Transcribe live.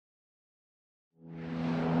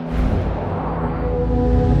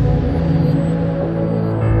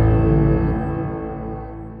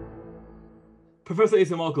Professor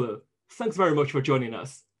Acemoğlu, thanks very much for joining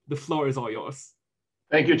us. The floor is all yours.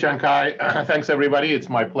 Thank you, Chankai. Thanks, everybody. It's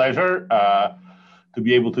my pleasure to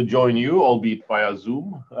be able to join you, albeit via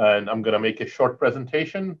Zoom. And I'm going to make a short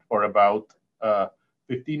presentation for about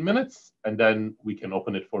 15 minutes, and then we can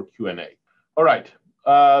open it for Q&A. All right.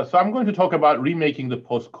 So I'm going to talk about remaking the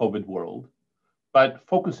post-COVID world, but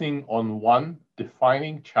focusing on one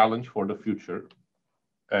defining challenge for the future.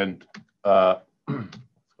 And what's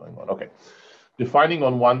going on? Okay. Focusing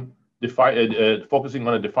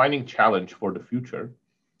on a defining challenge for the future,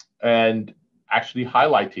 and actually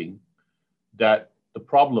highlighting that the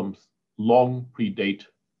problems long predate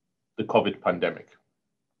the COVID pandemic.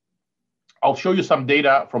 I'll show you some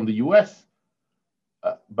data from the US,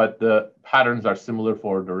 but the patterns are similar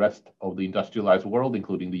for the rest of the industrialized world,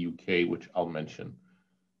 including the UK, which I'll mention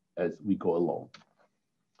as we go along.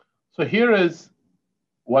 So here is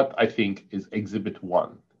what I think is Exhibit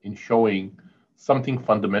 1 in showing something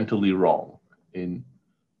fundamentally wrong in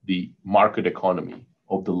the market economy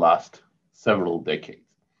of the last several decades.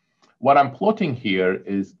 What I'm plotting here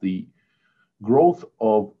is the growth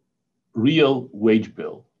of real wage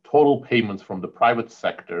bill, total payments from the private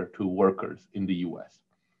sector to workers in the US.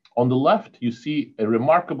 On the left, you see a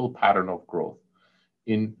remarkable pattern of growth.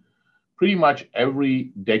 In pretty much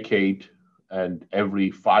every decade and every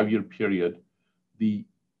 5-year period, the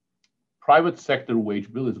private sector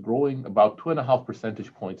wage bill is growing about 2.5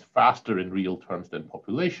 percentage points faster in real terms than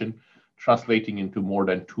population, translating into more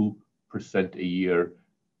than 2% a year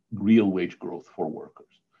real wage growth for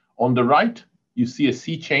workers. On the right, you see a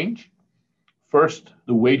sea change. First,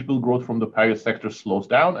 the wage bill growth from the private sector slows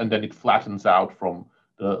down, and then it flattens out from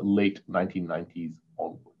the late 1990s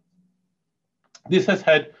onward. This has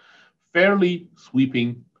had fairly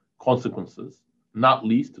sweeping consequences, not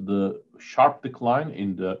least the sharp decline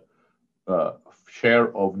in the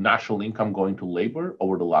share of national income going to labor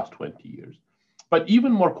over the last 20 years. But even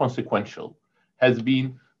more consequential has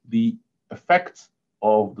been the effects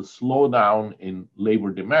of the slowdown in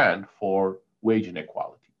labor demand for wage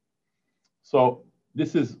inequality. So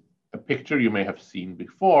this is a picture you may have seen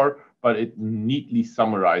before, but it neatly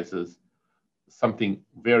summarizes something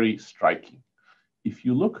very striking. If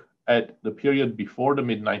you look at the period before the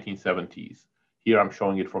mid-1970s, here I'm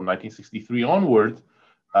showing it from 1963 onwards,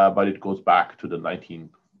 but it goes back to the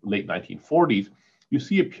late 1940s, you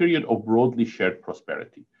see a period of broadly shared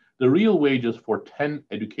prosperity. The real wages for 10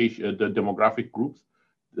 the demographic groups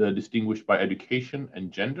distinguished by education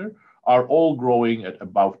and gender are all growing at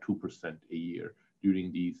about 2% a year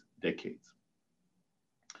during these decades.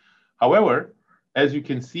 However, as you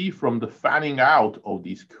can see from the fanning out of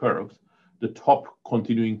these curves, the top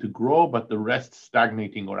continuing to grow, but the rest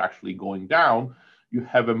stagnating or actually going down, you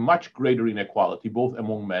have a much greater inequality, both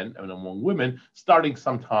among men and among women, starting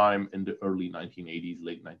sometime in the early 1980s,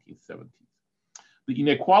 late 1970s. The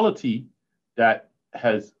inequality that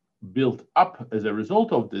has built up as a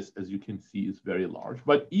result of this, as you can see, is very large,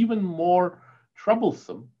 but even more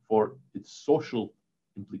troublesome for its social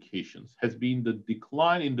implications has been the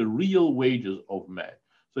decline in the real wages of men.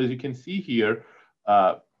 So as you can see here,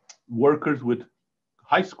 workers with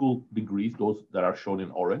high school degrees, those that are shown in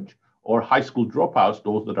orange, or high school dropouts,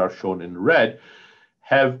 those that are shown in red,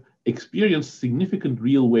 have experienced significant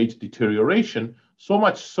real wage deterioration, so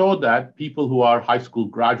much so that people who are high school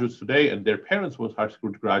graduates today and their parents were high school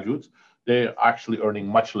graduates, they're actually earning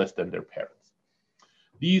much less than their parents.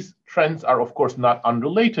 These trends are, of course, not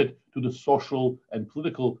unrelated to the social and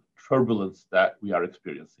political turbulence that we are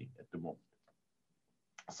experiencing at the moment.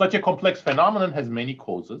 Such a complex phenomenon has many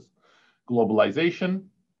causes: globalization,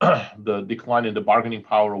 the decline in the bargaining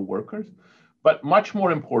power of workers, but much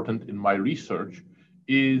more important in my research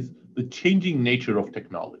is the changing nature of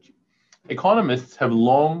technology. Economists have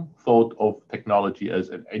long thought of technology as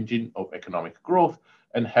an engine of economic growth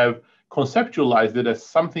and have conceptualized it as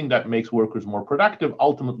something that makes workers more productive,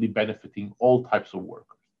 ultimately benefiting all types of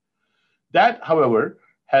workers. That, however,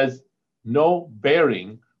 has no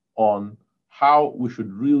bearing on how we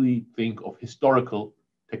should really think of historical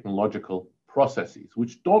technological processes,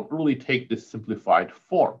 which don't really take this simplified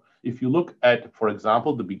form. If you look at, for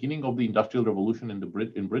example, the beginning of the Industrial Revolution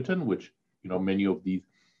in Britain, which many of these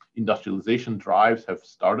industrialization drives have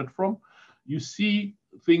started from, you see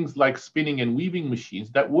things like spinning and weaving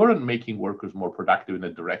machines that weren't making workers more productive in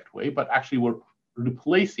a direct way, but actually were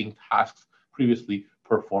replacing tasks previously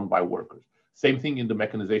performed by workers. Same thing in the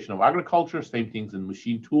mechanization of agriculture, same things in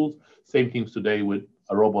machine tools, same things today with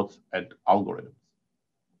robots and algorithms.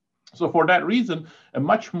 So for that reason, a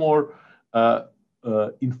much more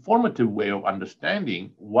informative way of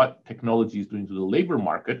understanding what technology is doing to the labor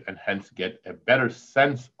market, and hence get a better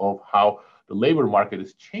sense of how the labor market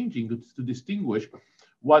is changing to distinguish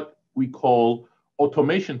what we call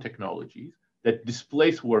automation technologies that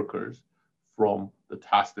displace workers from the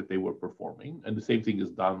task that they were performing. And the same thing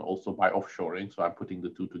is done also by offshoring. So I'm putting the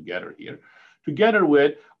two together here, together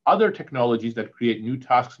with other technologies that create new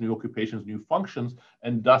tasks, new occupations, new functions,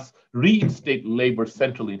 and thus reinstate labor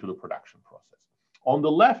centrally into the production process. On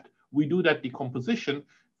the left, we do that decomposition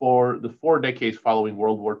for the 4 decades following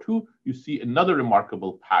World War II. You see another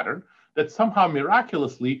remarkable pattern that somehow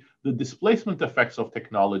miraculously the displacement effects of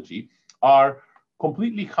technology are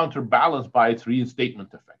completely counterbalanced by its reinstatement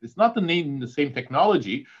effect. It's not the same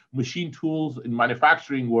technology. Machine tools in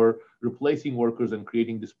manufacturing were replacing workers and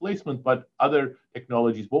creating displacement, but other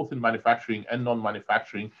technologies, both in manufacturing and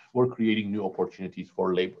non-manufacturing, were creating new opportunities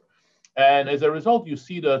for labor. And as a result, you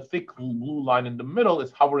see the thick blue line in the middle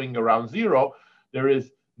is hovering around 0. There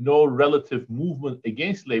is no relative movement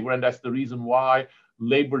against labor, and that's the reason why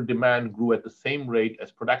labor demand grew at the same rate as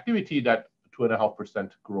productivity, that 2.5%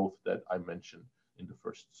 growth that I mentioned in the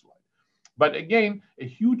first slide. But again, a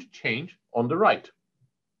huge change on the right.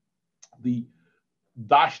 The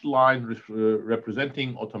dashed line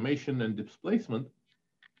representing automation and displacement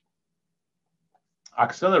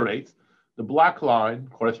accelerates. The black line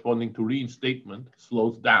corresponding to reinstatement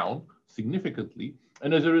slows down significantly.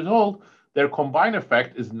 And as a result, their combined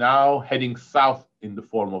effect is now heading south in the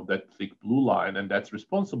form of that thick blue line. And that's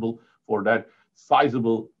responsible for that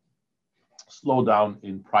sizable slowdown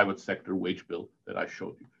in private sector wage bill that I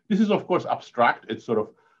showed you. This is, of course, abstract. It sort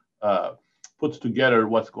of puts together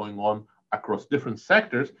what's going on across different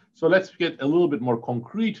sectors. So let's get a little bit more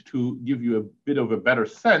concrete to give you a bit of a better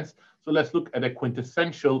sense. So let's look at a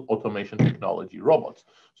quintessential automation technology, robots.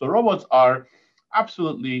 So robots are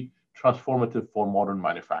absolutely transformative for modern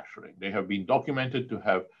manufacturing. They have been documented to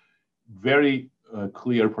have very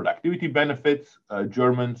clear productivity benefits,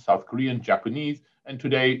 German, South Korean, Japanese, and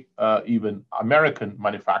today even American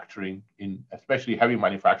manufacturing, in especially heavy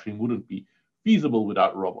manufacturing, wouldn't be feasible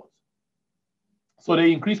without robots. So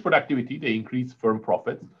they increase productivity, they increase firm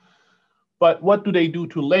profits. But what do they do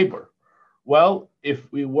to labor? Well,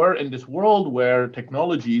 if we were in this world where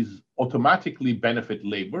technologies automatically benefit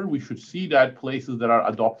labor, we should see that places that are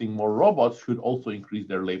adopting more robots should also increase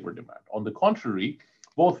their labor demand. On the contrary,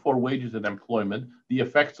 both for wages and employment, the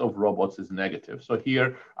effects of robots is negative. So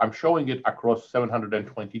here I'm showing it across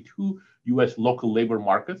 722 US local labor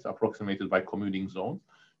markets approximated by commuting zones.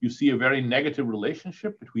 You see a very negative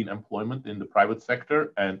relationship between employment in the private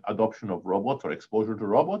sector and adoption of robots or exposure to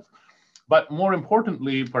robots. But more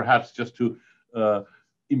importantly, perhaps just to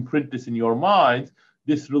imprint this in your minds,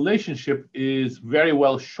 this relationship is very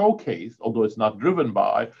well showcased, although it's not driven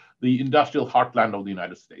by, the industrial heartland of the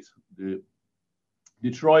United States,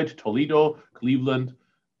 Detroit, Toledo, Cleveland,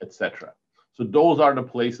 etc. So those are the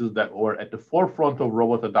places that were at the forefront of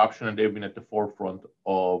robot adoption, and they've been at the forefront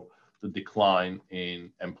of the decline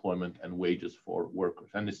in employment and wages for workers.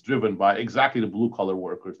 And it's driven by exactly the blue-collar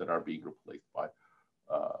workers that are being replaced by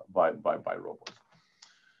robots.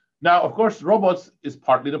 Now, of course, robots is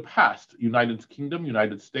partly the past. United Kingdom,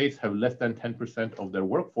 United States have less than 10% of their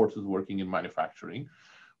workforces working in manufacturing,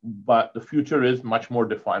 but the future is much more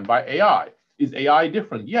defined by AI. Is AI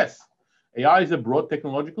different? Yes. AI is a broad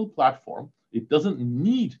technological platform. It doesn't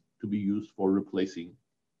need to be used for replacing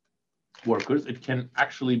workers. It can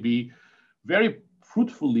actually be very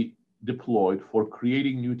fruitfully deployed for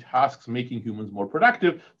creating new tasks, making humans more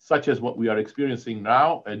productive, such as what we are experiencing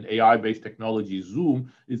now. An AI-based technology,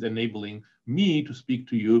 Zoom, is enabling me to speak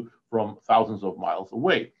to you from thousands of miles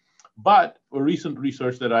away. But a recent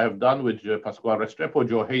research that I have done with Pasquale Restrepo,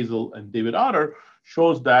 Joe Hazel, and David Otter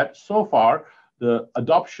shows that so far, the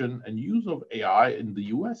adoption and use of AI in the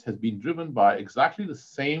US has been driven by exactly the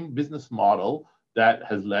same business model that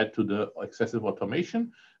has led to the excessive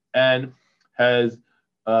automation and has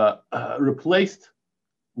replaced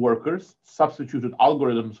workers, substituted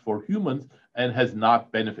algorithms for humans, and has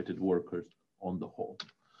not benefited workers on the whole.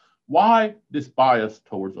 Why this bias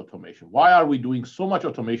towards automation? Why are we doing so much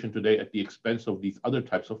automation today at the expense of these other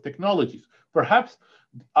types of technologies? Perhaps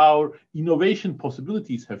our innovation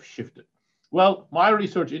possibilities have shifted. Well, my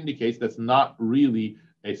research indicates that's not really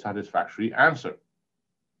a satisfactory answer.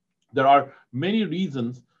 There are many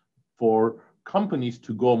reasons for companies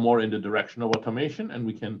to go more in the direction of automation, and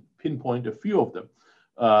we can pinpoint a few of them.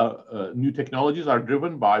 New technologies are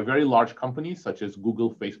driven by very large companies such as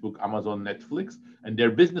Google, Facebook, Amazon, Netflix, and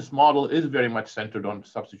their business model is very much centered on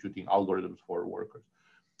substituting algorithms for workers.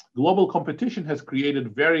 Global competition has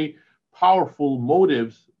created very powerful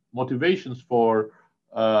motivations for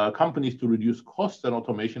companies to reduce costs, and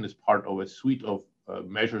automation is part of a suite of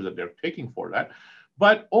measures that they're taking for that.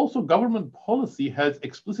 But also government policy has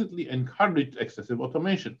explicitly encouraged excessive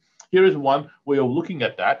automation. Here is one way of looking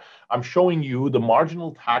at that. I'm showing you the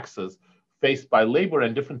marginal taxes faced by labor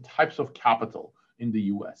and different types of capital in the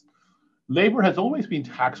US. Labor has always been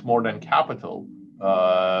taxed more than capital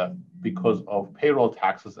because of payroll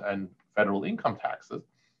taxes and federal income taxes,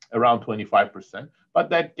 around 25%. But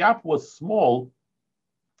that gap was small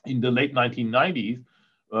in the late 1990s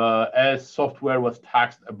as software was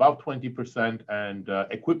taxed above 20% and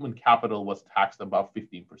equipment capital was taxed above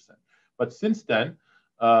 15%. But since then,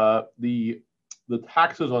 the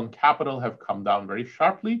taxes on capital have come down very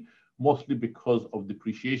sharply, mostly because of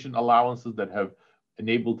depreciation allowances that have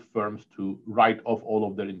enabled firms to write off all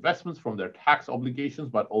of their investments from their tax obligations,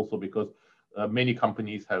 but also because many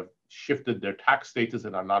companies have shifted their tax status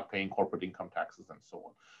and are not paying corporate income taxes and so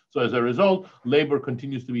on. So as a result, labor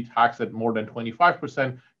continues to be taxed at more than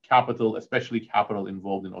 25%. Capital, especially capital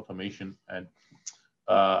involved in automation, and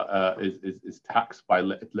is taxed by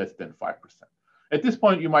less than 5%. At this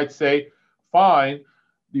point, you might say, fine,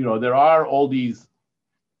 there are all these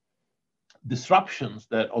disruptions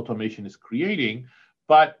that automation is creating,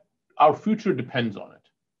 but our future depends on it.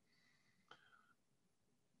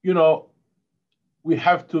 We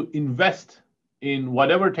have to invest in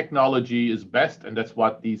whatever technology is best, and that's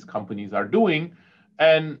what these companies are doing.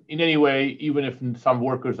 And in any way, even if some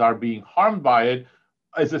workers are being harmed by it,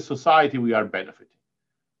 as a society, we are benefiting.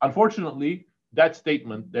 Unfortunately, that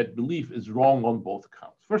statement, that belief is wrong on both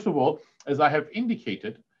counts. First of all, as I have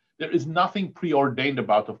indicated, there is nothing preordained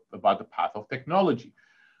about the path of technology.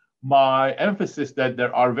 My emphasis that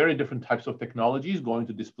there are very different types of technologies going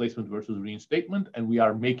to displacement versus reinstatement, and we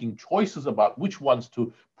are making choices about which ones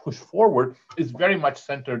to push forward is very much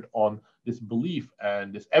centered on this belief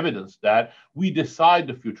and this evidence that we decide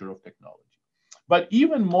the future of technology. But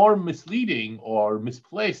even more misleading or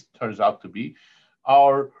misplaced turns out to be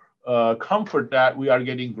our comfort that we are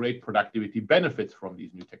getting great productivity benefits from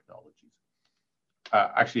these new technologies.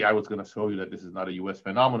 Actually, I was going to show you that this is not a US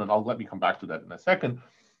phenomenon. Let me come back to that in a second.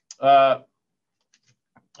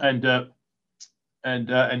 And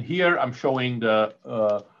here I'm showing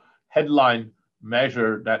the headline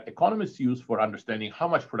measure that economists use for understanding how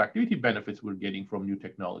much productivity benefits we're getting from new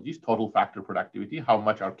technologies, total factor productivity, how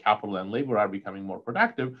much our capital and labor are becoming more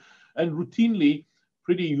productive. And routinely,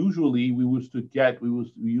 pretty usually, we used to get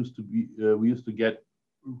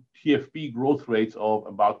TFP growth rates of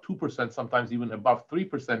about 2%, sometimes even above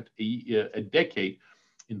 3% a decade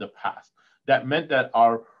in the past. That meant that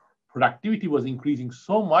our productivity was increasing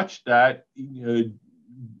so much that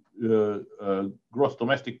gross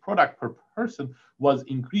domestic product per person was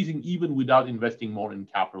increasing even without investing more in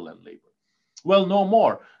capital and labor. Well, no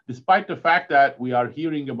more. Despite the fact that we are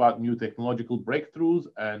hearing about new technological breakthroughs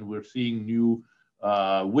and we're seeing new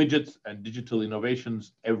widgets and digital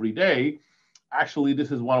innovations every day, actually,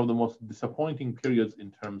 this is one of the most disappointing periods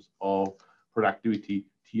in terms of productivity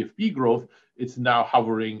TFP growth. It's now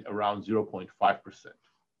hovering around 0.5%.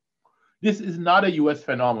 This is not a US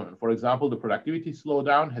phenomenon. For example, the productivity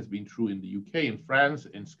slowdown has been true in the UK, in France,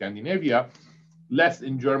 in Scandinavia, less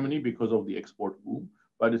in Germany because of the export boom,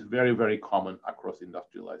 but it's very, very common across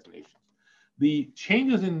industrialized nations. The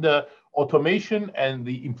changes in the automation and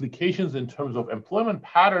the implications in terms of employment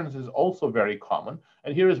patterns is also very common.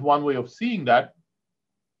 And here is one way of seeing that.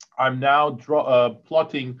 I'm now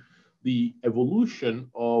plotting the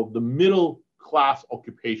evolution of the middle class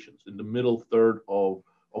occupations in the middle third of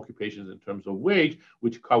occupations in terms of wage,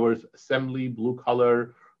 which covers assembly, blue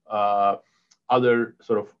collar, other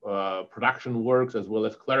sort of production works, as well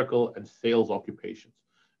as clerical and sales occupations.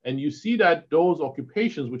 And you see that those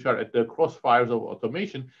occupations, which are at the crossfires of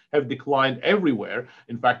automation, have declined everywhere.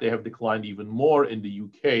 In fact, they have declined even more in the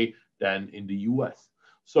UK than in the US.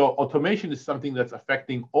 So automation is something that's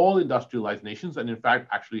affecting all industrialized nations, and in fact,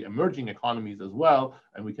 actually emerging economies as well.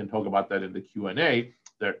 And we can talk about that in the Q&A.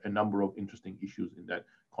 There are a number of interesting issues in that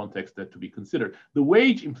context that to be considered. The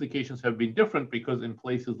wage implications have been different because in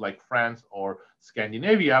places like France or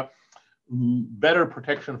Scandinavia, better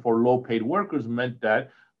protection for low-paid workers meant that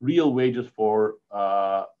real wages for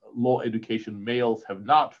low education males have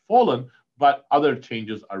not fallen, but other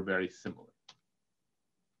changes are very similar.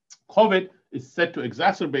 COVID is set to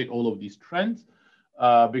exacerbate all of these trends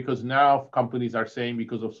because now companies are saying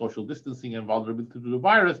because of social distancing and vulnerability to the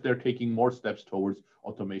virus, they're taking more steps towards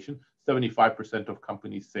automation. 75% of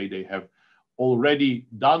companies say they have already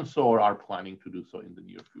done so or are planning to do so in the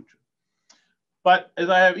near future. But as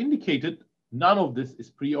I have indicated, none of this is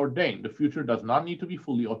preordained. The future does not need to be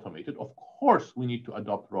fully automated. Of course, we need to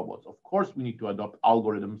adopt robots. Of course, we need to adopt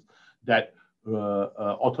algorithms that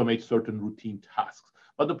automate certain routine tasks.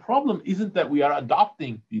 But the problem isn't that we are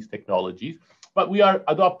adopting these technologies, but we are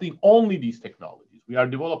adopting only these technologies. We are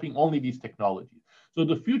developing only these technologies. So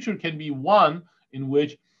the future can be one in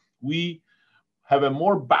which we have a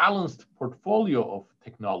more balanced portfolio of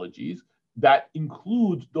technologies that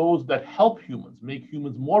includes those that help humans, make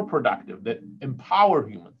humans more productive, that empower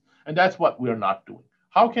humans. And that's what we're not doing.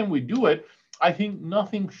 How can we do it? I think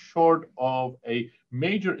nothing short of a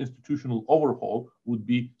major institutional overhaul would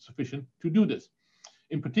be sufficient to do this.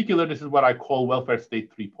 In particular, this is what I call welfare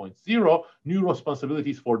state 3.0, new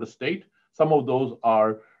responsibilities for the state. Some of those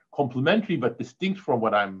are complementary but distinct from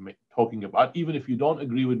what I'm talking about. Even if you don't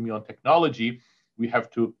agree with me on technology, we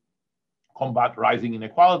have to combat rising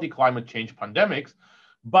inequality, climate change, pandemics.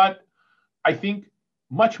 But I think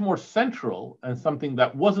much more central, and something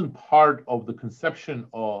that wasn't part of the conception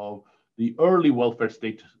of the early welfare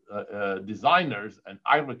state designers and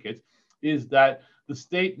advocates, is that the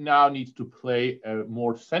state now needs to play a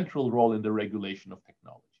more central role in the regulation of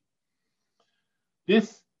technology.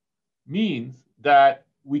 This means that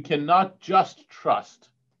we cannot just trust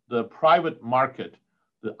the private market,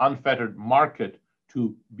 the unfettered market,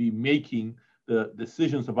 to be making the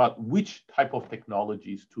decisions about which type of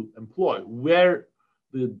technologies to employ, where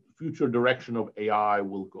the future direction of AI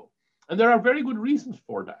will go. And there are very good reasons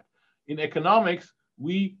for that. In economics,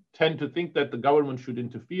 we tend to think that the government should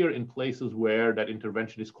interfere in places where that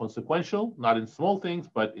intervention is consequential, not in small things,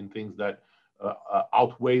 but in things that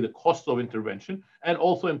outweigh the costs of intervention, and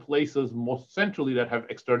also in places most centrally that have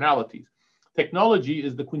externalities. Technology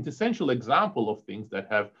is the quintessential example of things that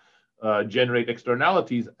have generate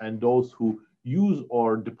externalities, and those who use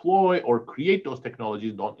or deploy or create those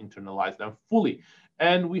technologies don't internalize them fully.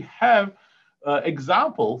 And we have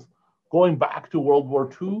examples going back to World War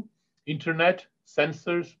II, internet,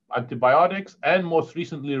 sensors, antibiotics, and most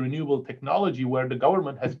recently renewable technology, where the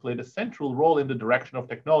government has played a central role in the direction of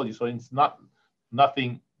technology. So it's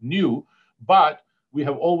nothing new, but we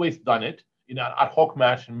have always done it in an ad hoc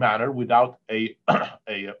manner without a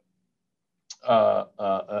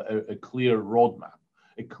clear roadmap,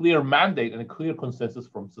 a clear mandate, and a clear consensus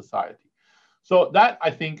from society. So that, I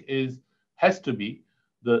think, has to be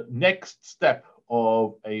the next step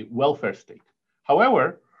of a welfare state.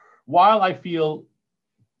 However, while I feel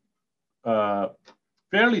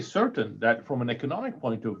fairly certain that from an economic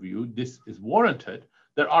point of view, this is warranted,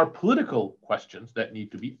 there are political questions that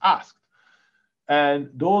need to be asked. And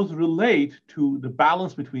those relate to the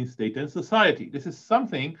balance between state and society. This is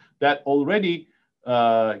something that already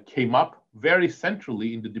came up very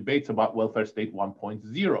centrally in the debates about welfare state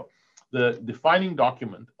 1.0. The defining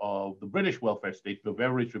document of the British welfare state, the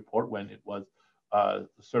Beveridge Report, when it was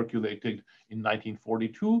circulated in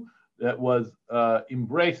 1942, that was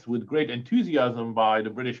embraced with great enthusiasm by the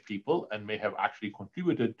British people, and may have actually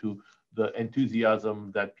contributed to the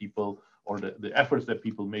enthusiasm that people, or the efforts that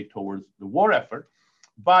people made towards the war effort.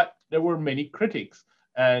 But there were many critics,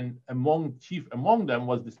 and chief among them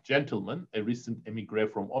was this gentleman, a recent emigre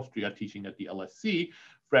from Austria teaching at the LSE,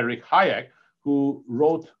 Friedrich Hayek, who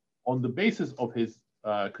wrote on the basis of his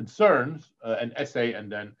concerns an essay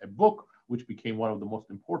and then a book, which became one of the most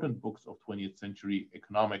important books of 20th century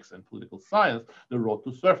economics and political science, The Road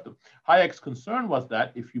to Serfdom. Hayek's concern was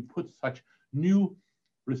that if you put such new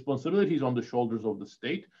responsibilities on the shoulders of the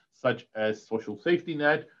state, such as social safety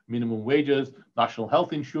net, minimum wages, national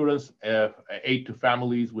health insurance, aid to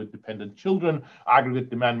families with dependent children, aggregate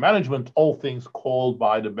demand management, all things called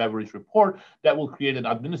by the Beveridge Report, that will create an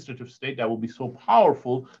administrative state that will be so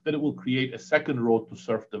powerful that it will create a second road to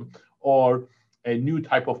serfdom, or a new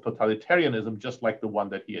type of totalitarianism, just like the one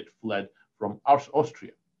that he had fled from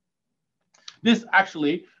Austria. This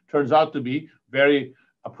actually turns out to be very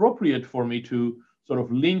appropriate for me to sort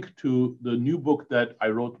of link to the new book that I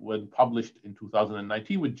wrote when published in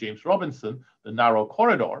 2019 with James Robinson, The Narrow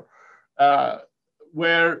Corridor,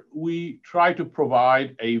 where we try to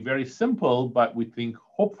provide a very simple, but we think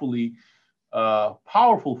hopefully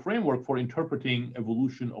powerful framework for interpreting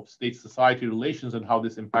evolution of state-society relations and how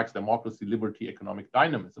this impacts democracy, liberty, economic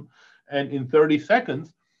dynamism. And in 30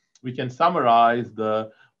 seconds, we can summarize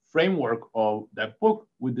the framework of that book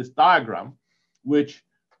with this diagram, which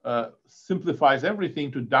simplifies everything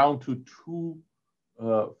down to two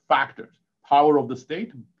factors: power of the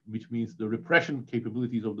state, which means the repression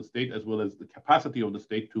capabilities of the state, as well as the capacity of the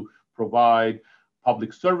state to provide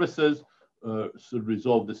public services,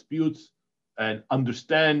 resolve disputes, and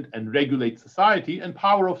understand and regulate society; and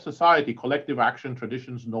power of society, collective action,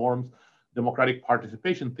 traditions, norms, democratic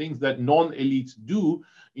participation, things that non-elites do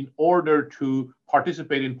in order to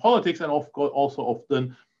participate in politics, and also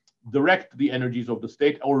often direct the energies of the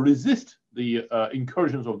state or resist the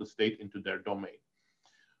incursions of the state into their domain.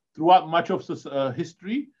 Throughout much of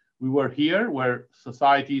history, we were here where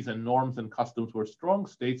societies and norms and customs were strong,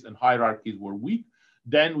 states and hierarchies were weak.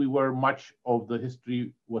 Then much of the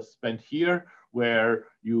history was spent here, where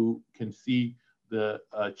you can see the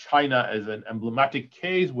China as an emblematic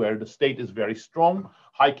case where the state is very strong,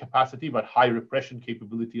 high capacity, but high repression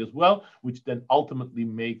capability as well, which then ultimately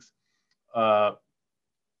makes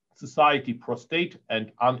society prostate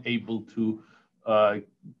and unable to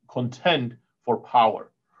contend for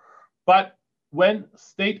power. But when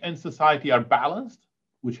state and society are balanced,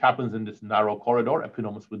 which happens in this narrow corridor,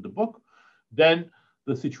 eponymous with the book, then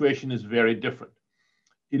the situation is very different.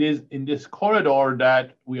 It is in this corridor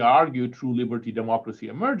that we argue true liberty democracy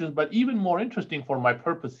emerges, but even more interesting for my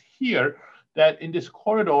purpose here, that in this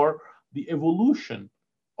corridor, the evolution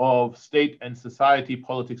of state and society,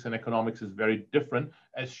 politics and economics is very different,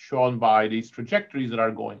 as shown by these trajectories that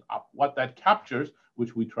are going up. What that captures,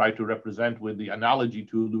 which we try to represent with the analogy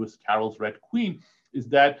to Lewis Carroll's Red Queen, is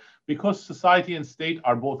that because society and state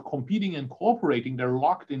are both competing and cooperating, they're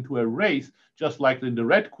locked into a race, just like in the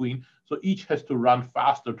Red Queen, so each has to run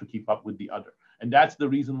faster to keep up with the other. And that's the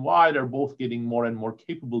reason why they're both getting more and more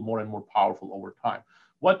capable, more and more powerful over time.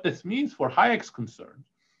 What this means for Hayek's concerns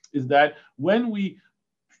is that when we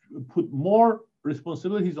put more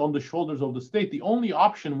responsibilities on the shoulders of the state, the only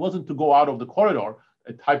option wasn't to go out of the corridor,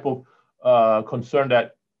 a type of concern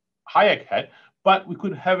that Hayek had, but we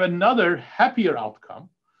could have another happier outcome,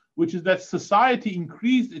 which is that society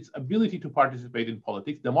increased its ability to participate in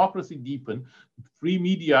politics, democracy deepened, free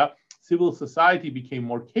media, civil society became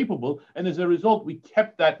more capable, and as a result, we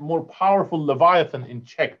kept that more powerful Leviathan in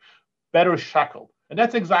check, better shackled. And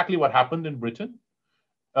that's exactly what happened in Britain.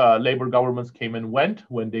 Labor governments came and went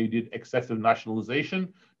when they did excessive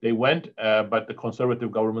nationalization. They went, but the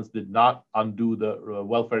conservative governments did not undo the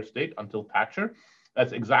welfare state until Thatcher.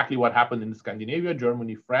 That's exactly what happened in Scandinavia,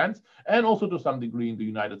 Germany, France, and also to some degree in the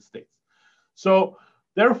United States. So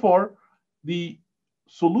therefore, the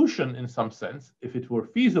solution in some sense, if it were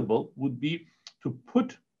feasible, would be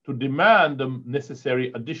to demand the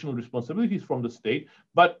necessary additional responsibilities from the state,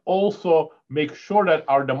 but also make sure that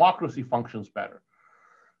our democracy functions better.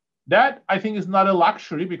 That, I think, is not a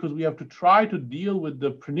luxury, because we have to try to deal with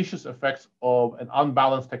the pernicious effects of an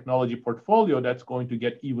unbalanced technology portfolio that's going to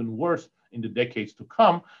get even worse in the decades to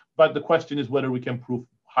come. But the question is whether we can prove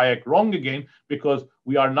Hayek wrong again, because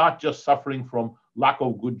we are not just suffering from lack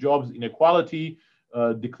of good jobs, inequality,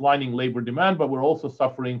 declining labor demand, but we're also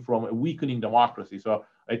suffering from a weakening democracy. So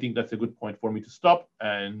I think that's a good point for me to stop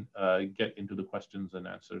and get into the questions and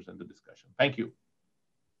answers and the discussion. Thank you.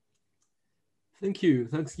 Thank you.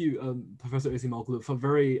 Thanks you, Professor Acemoğlu, for a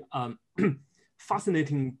very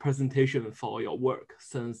fascinating presentation for your work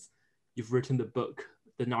since you've written the book,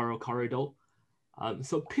 The Narrow Corridor.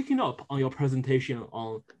 So picking up on your presentation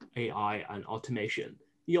on AI and automation,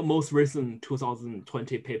 your most recent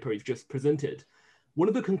 2020 paper you've just presented, one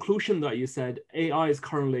of the conclusions that you said, AI is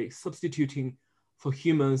currently substituting for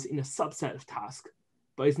humans in a subset of tasks,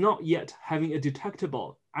 but it's not yet having a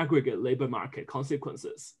detectable aggregate labor market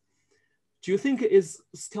consequences. Do you think it is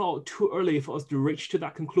still too early for us to reach to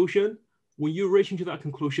that conclusion? When you reach into that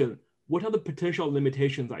conclusion, what are the potential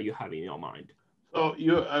limitations that you have in your mind?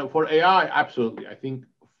 So for AI, absolutely. I think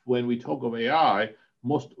when we talk of AI,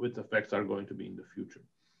 most of its effects are going to be in the future.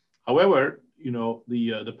 However,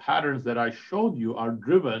 the patterns that I showed you are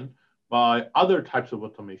driven by other types of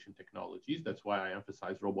automation technologies. That's why I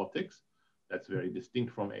emphasize robotics. That's very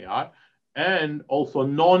distinct from AI, and also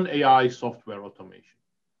non-AI software automation.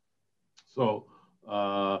 So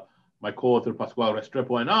my co-author Pasquale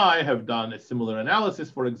Restrepo and I have done a similar analysis,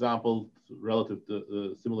 for example, relative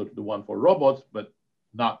to similar to the one for robots, but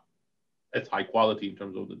not as high quality in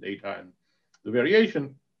terms of the data and the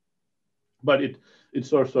variation. But it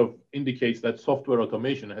sort of indicates that software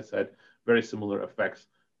automation has had very similar effects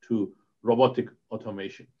to robotic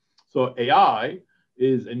automation. So AI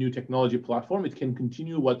is a new technology platform. It can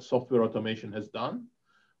continue what software automation has done,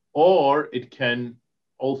 or it can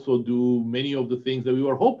also do many of the things that we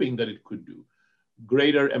were hoping that it could do.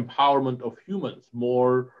 Greater empowerment of humans,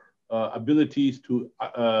 more abilities to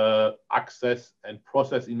access and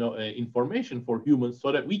process information for humans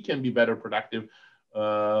so that we can be better productive,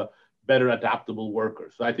 better adaptable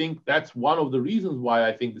workers. So I think that's one of the reasons why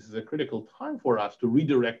I think this is a critical time for us to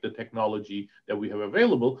redirect the technology that we have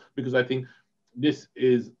available, because I think this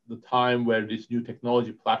is the time where this new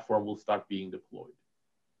technology platform will start being deployed.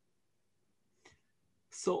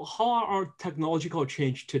 So how are our technological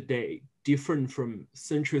change today different from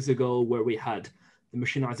centuries ago, where we had the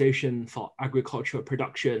machinization for agricultural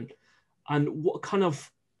production? And what kind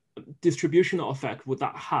of distributional effect would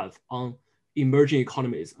that have on emerging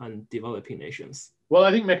economies and developing nations? Well,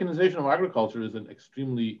 I think mechanization of agriculture is an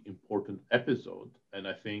extremely important episode, and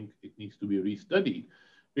I think it needs to be restudied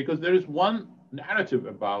because there is one narrative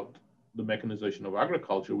about the mechanization of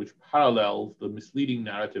agriculture which parallels the misleading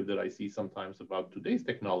narrative that I see sometimes about today's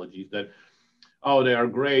technologies that, oh, they are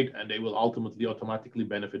great and they will ultimately automatically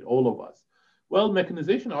benefit all of us. Well,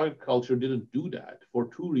 mechanization of agriculture didn't do that for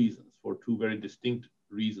two reasons, for two very distinct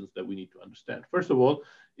reasons that we need to understand. First of all,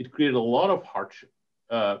 it created a lot of hardship.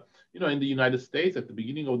 In the United States, at the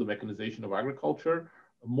beginning of the mechanization of agriculture,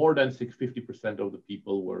 more than 50% of the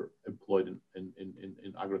people were employed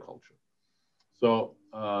in agriculture. So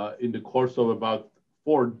in the course of about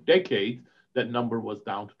 4 decades, that number was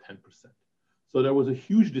down to 10%. So there was a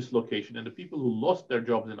huge dislocation, and the people who lost their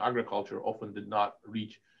jobs in agriculture often did not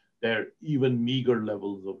reach their even meager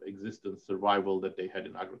levels of existence, survival that they had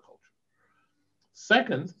in agriculture.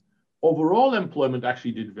 Second, overall employment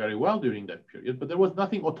actually did very well during that period, but there was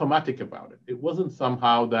nothing automatic about it. It wasn't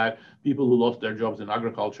somehow that people who lost their jobs in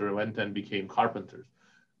agriculture went and became carpenters.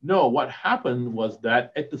 No, what happened was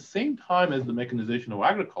that at the same time as the mechanization of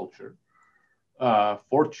agriculture,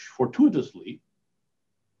 fortuitously,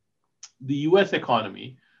 the US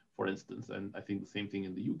economy, for instance, and I think the same thing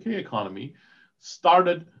in the UK economy,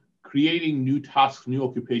 started creating new tasks, new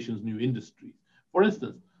occupations, new industries. For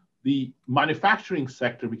instance, the manufacturing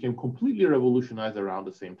sector became completely revolutionized around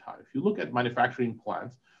the same time. If you look at manufacturing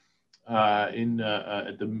plants in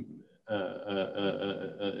the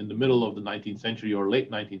middle of the 19th century or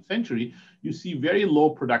late 19th century, you see very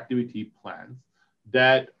low productivity plants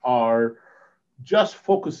that are just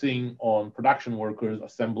focusing on production workers,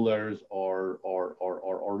 assemblers, or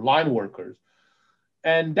line workers.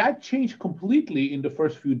 And that changed completely in the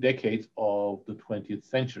first few decades of the 20th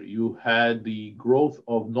century. You had the growth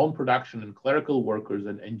of non-production and clerical workers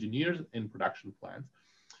and engineers in production plants.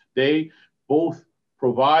 They both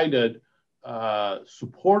provided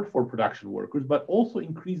support for production workers, but also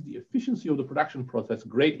increased the efficiency of the production process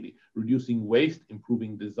greatly, reducing waste,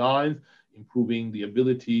 improving designs, improving the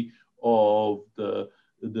ability of the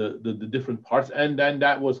different parts, and then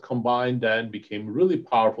that was combined and became really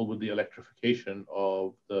powerful with the electrification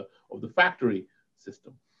of the factory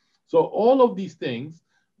system. So all of these things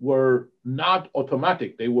were not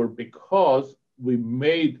automatic. They were because we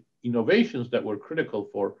made innovations that were critical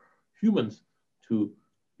for humans to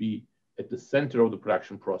be at the center of the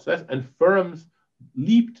production process, and firms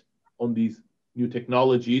leaped on these new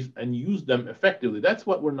technologies and used them effectively. That's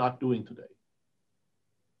what we're not doing today.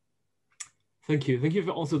 Thank you. Thank you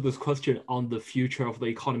for answering this question on the future of the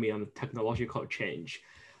economy and technological change.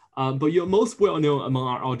 But you're most well known among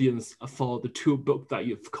our audience for the two books that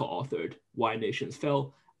you've co-authored, Why Nations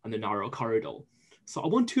Fail and The Narrow Corridor. So I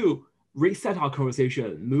want to reset our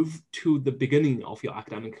conversation, move to the beginning of your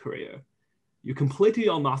academic career. You completed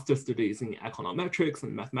your master's studies in econometrics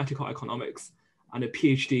and mathematical economics and a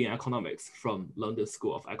PhD in economics from London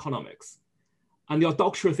School of Economics. And your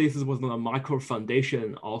doctoral thesis was on the micro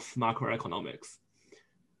foundation of macroeconomics.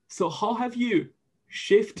 So how have you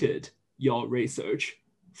shifted your research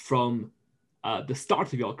from the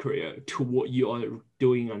start of your career to what you are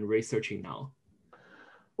doing and researching now?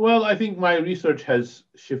 Well, I think my research has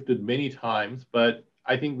shifted many times, but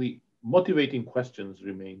I think the motivating questions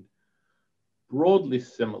remain broadly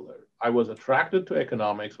similar. I was attracted to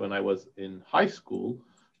economics when I was in high school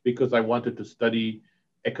because I wanted to study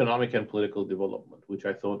economic and political development, which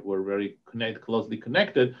I thought were very closely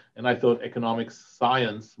connected. And I thought economics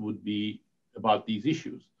science would be about these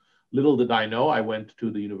issues. Little did I know, I went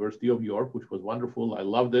to the University of York, which was wonderful. I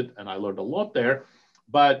loved it, and I learned a lot there.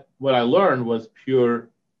 But what I learned was pure,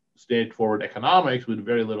 straightforward economics with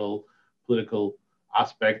very little political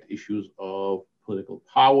aspect, issues of political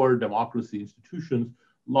power, democracy, institutions,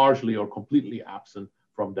 largely or completely absent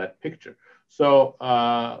from that picture. So,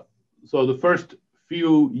 so the first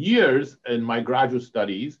few years in my graduate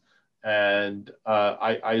studies, and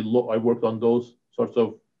I worked on those sorts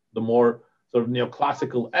of the more sort of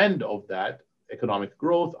neoclassical end of that, economic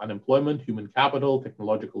growth, unemployment, human capital,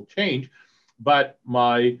 technological change. But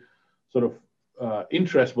my sort of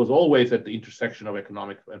interest was always at the intersection of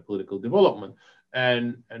economic and political development.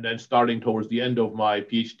 And then starting towards the end of my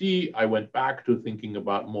PhD, I went back to thinking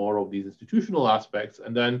about more of these institutional aspects.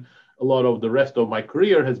 And then a lot of the rest of my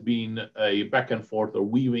career has been a back and forth or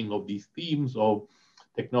weaving of these themes of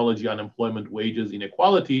technology, unemployment, wages,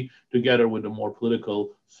 inequality, together with the more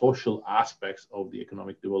political, social aspects of the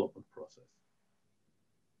economic development process.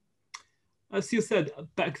 As you said,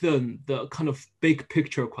 back then, the kind of big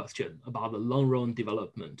picture question about the long run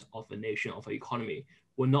development of a nation, of an economy,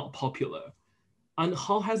 were not popular. And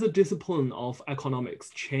how has the discipline of economics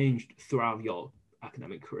changed throughout your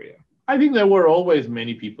academic career? I think there were always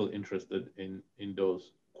many people interested in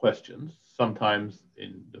those questions, sometimes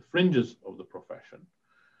in the fringes of the profession.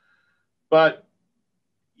 But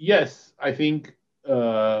yes, I think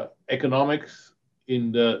economics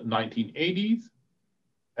in the 1980s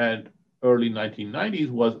and early 1990s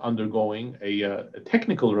was undergoing a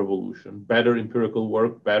technical revolution, better empirical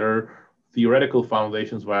work, better theoretical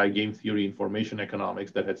foundations via game theory, information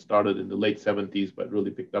economics that had started in the late 70s but really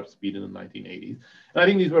picked up speed in the 1980s. And I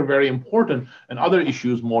think these were very important, and other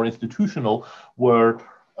issues, more institutional, were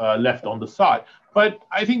left on the side. But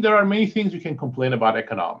I think there are many things you can complain about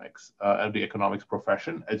economics and the economics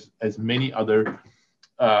profession, as many other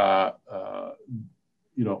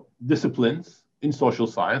disciplines in social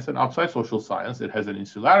science and outside social science. It has an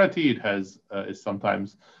insularity. It has it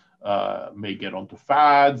sometimes may get onto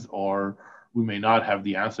fads, or we may not have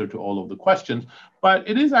the answer to all of the questions. But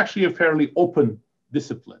it is actually a fairly open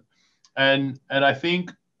discipline, and I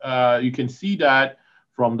think you can see that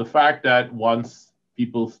from the fact that once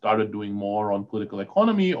people started doing more on political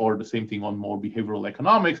economy, or the same thing on more behavioral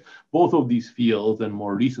economics, both of these fields and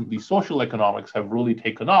more recently social economics have really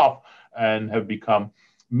taken off and have become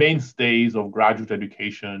mainstays of graduate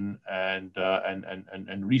education and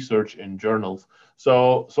research in journals.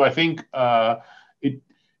 So I think it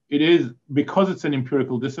is, because it's an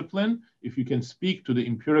empirical discipline, if you can speak to the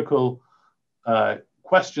empirical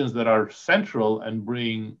questions that are central and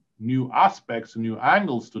bring new aspects, new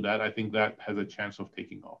angles to that, I think that has a chance of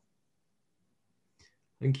taking off.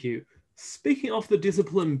 Thank you. Speaking of the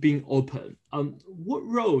discipline being open, what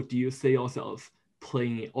role do you see yourself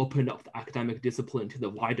playing open up the academic discipline to the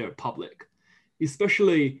wider public,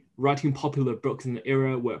 especially writing popular books in an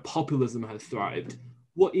era where populism has thrived?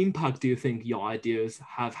 What impact do you think your ideas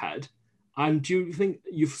have had? And do you think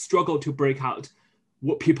you've struggled to break out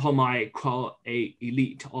what people might call a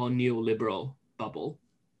elite or neoliberal bubble?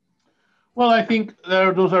 Well, I think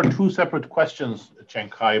those are two separate questions,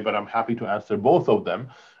 Chen-Kai, but I'm happy to answer both of them.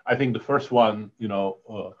 I think the first one,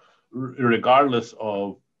 regardless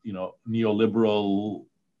of neoliberal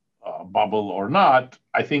bubble or not,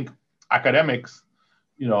 I think academics,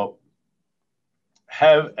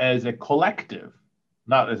 have as a collective,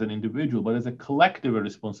 not as an individual, but as a collective, a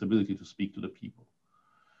responsibility to speak to the people.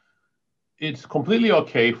 It's completely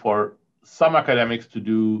okay for some academics to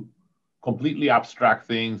do completely abstract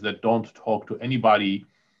things that don't talk to anybody,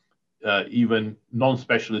 even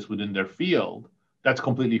non-specialists within their field. That's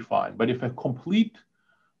completely fine. But if a complete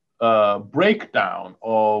breakdown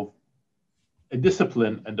of a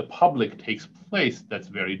discipline and the public takes place, that's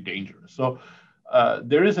very dangerous. So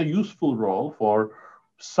there is a useful role for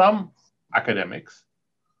some academics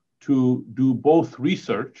to do both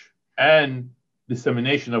research and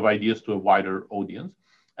dissemination of ideas to a wider audience.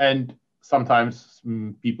 And sometimes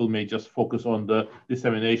people may just focus on the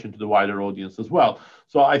dissemination to the wider audience as well.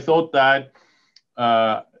 So I thought that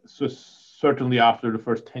certainly after the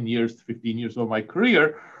first 10 years, 15 years of my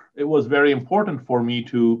career, it was very important for me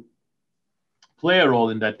to play a role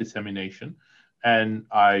in that dissemination. And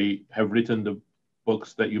I have written the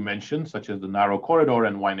books that you mentioned, such as The Narrow Corridor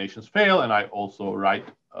and Why Nations Fail. And I also write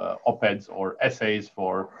op-eds or essays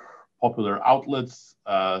for popular outlets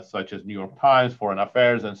such as New York Times, Foreign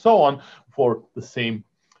Affairs, and so on, for the same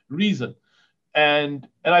reason. And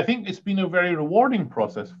I think it's been a very rewarding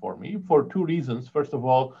process for me for two reasons. First of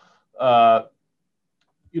all,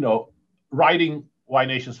 writing Why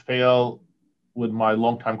Nations Fail with my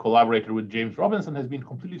longtime collaborator, with James Robinson, has been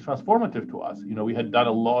completely transformative to us. We had done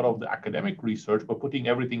a lot of the academic research, but putting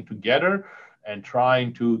everything together and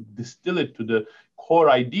trying to distill it to the core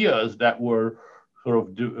ideas that were sort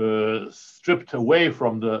of stripped away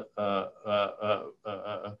from the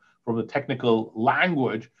technical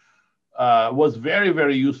language was very,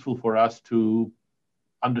 very useful for us to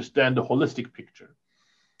understand the holistic picture.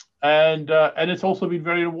 And it's also been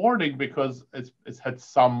very rewarding because it's had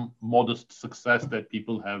some modest success that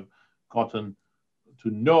people have gotten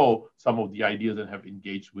to know some of the ideas and have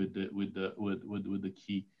engaged with the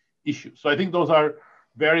key issues. So I think those are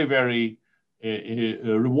very, very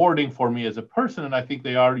rewarding for me as a person, and I think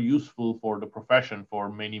they are useful for the profession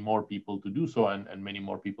for many more people to do so, and many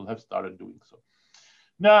more people have started doing so.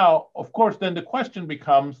 Now, of course, then the question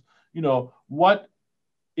becomes, what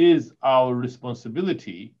is our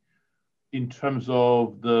responsibility in terms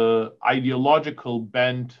of the ideological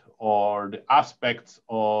bent or the aspects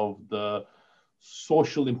of the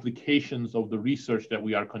social implications of the research that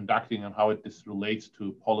we are conducting and how this relates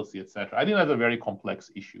to policy, etc. I think that's a very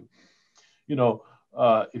complex issue.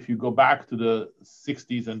 If you go back to the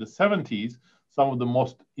 60s and the 70s, some of the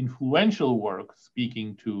most influential work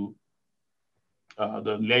speaking to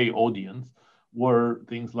the lay audience were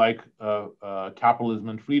things like Capitalism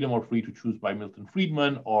and Freedom or Free to Choose by Milton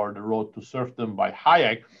Friedman or The Road to Serfdom by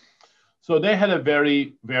Hayek. So they had a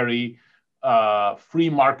very, very free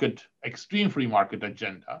market, extreme free market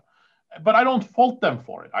agenda. But I don't fault them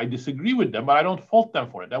for it. I disagree with them, but I don't fault them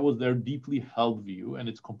for it. That was their deeply held view, and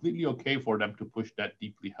it's completely okay for them to push that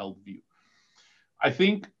deeply held view. I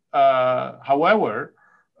think, however,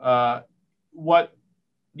 what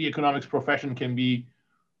the economics profession can be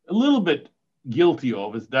a little bit guilty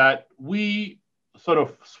of is that we sort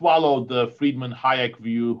of swallowed the Friedman-Hayek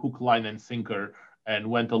view hook, line, and sinker and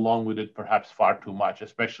went along with it perhaps far too much,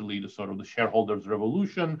 especially the sort of the shareholders'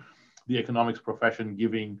 revolution, the economics profession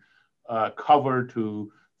giving cover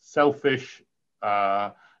to selfish,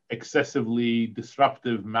 excessively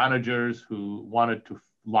disruptive managers who wanted to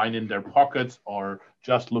line in their pockets or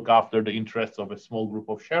just look after the interests of a small group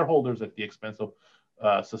of shareholders at the expense of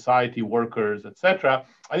society, workers, etc.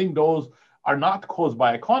 I think those are not caused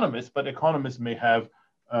by economists, but economists may have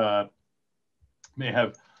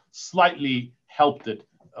slightly helped it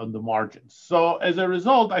on the margins. So as a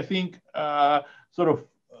result, I think sort of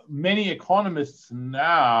many economists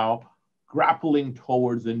now grappling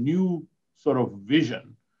towards a new sort of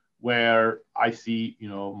vision where I see,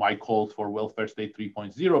 my calls for welfare state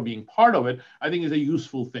 3.0 being part of it, I think is a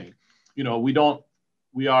useful thing.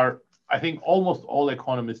 I think almost all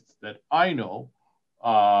economists that I know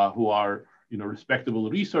who are, respectable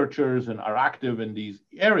researchers and are active in these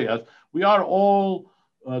areas, we are all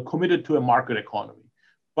committed to a market economy.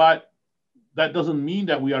 But that doesn't mean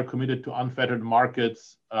that we are committed to unfettered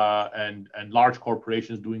markets and large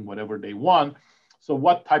corporations doing whatever they want. So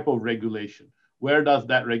what type of regulation? Where does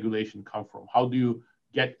that regulation come from? How do you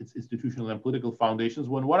get its institutional and political foundations?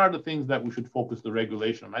 What are the things that we should focus the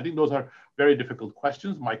regulation on? I think those are very difficult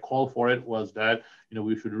questions. My call for it was that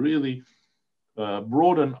we should really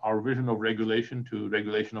broaden our vision of regulation to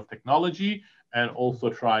regulation of technology, and also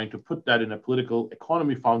trying to put that in a political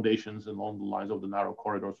economy foundations along the lines of the narrow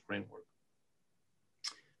corridors framework.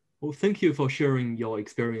 Well, thank you for sharing your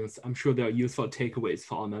experience. I'm sure there are useful takeaways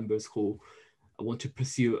for our members who want to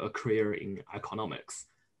pursue a career in economics.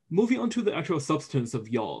 Moving on to the actual substance of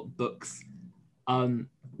your books,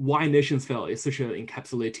 why nations fail is such an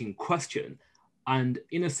encapsulating question. And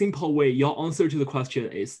in a simple way, your answer to the question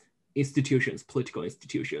is institutions, political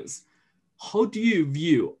institutions. How do you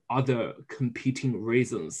view other competing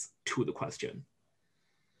reasons to the question?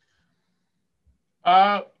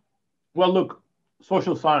 Well, look,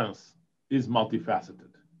 social science is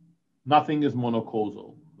multifaceted. Nothing is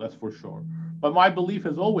monocausal, that's for sure. But my belief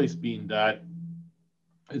has always been that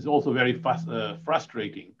it's also very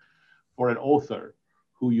frustrating for an author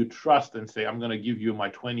who you trust and say, I'm going to give you my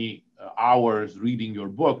 20 hours reading your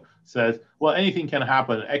book, says, well, anything can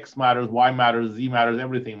happen. X matters, Y matters, Z matters,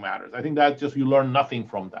 everything matters. I think that just, you learn nothing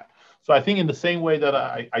from that. So I think in the same way that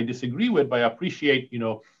I disagree with, but I appreciate,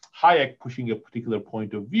 Hayek pushing a particular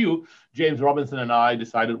point of view, James Robinson and I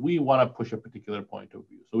decided we want to push a particular point of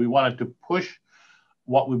view. So we wanted to push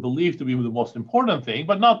what we believe to be the most important thing,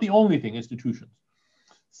 but not the only thing, institutions.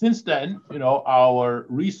 Since then, our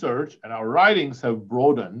research and our writings have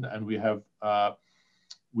broadened, and we have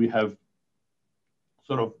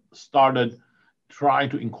sort of started trying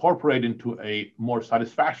to incorporate into a more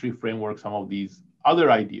satisfactory framework some of these other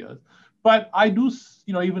ideas. But I do,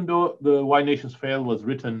 even though the Why Nations Fail was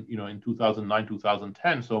written, in 2009,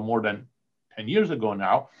 2010, so more than 10 years ago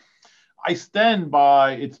now, I stand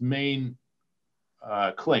by its main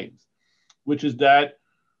claims, which is that,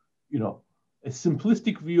 a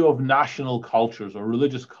simplistic view of national cultures or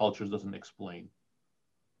religious cultures doesn't explain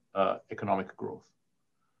economic growth.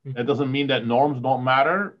 That doesn't mean that norms don't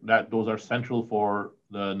matter, that those are central for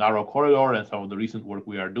the narrow corridor and some of the recent work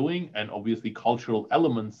we are doing. And obviously cultural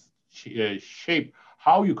elements shape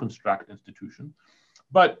how you construct institutions.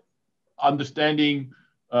 But understanding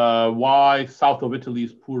why south of Italy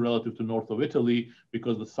is poor relative to north of Italy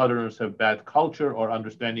because the Southerners have bad culture, or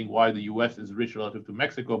understanding why the US is rich relative to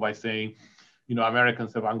Mexico by saying,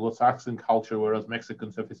 Americans have Anglo-Saxon culture, whereas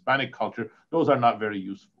Mexicans have Hispanic culture, those are not very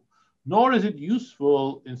useful. Nor is it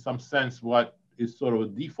useful in some sense what is sort of a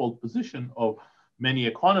default position of many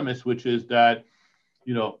economists, which is that,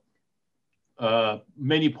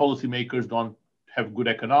 many policymakers don't have good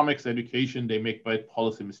economics education, they make bad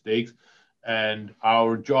policy mistakes, and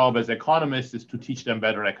our job as economists is to teach them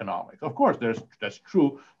better economics. Of course, that's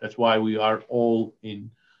true. That's why we are all in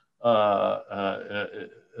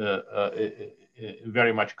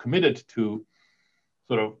very much committed to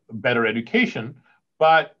sort of better education,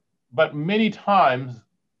 but many times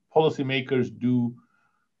policymakers do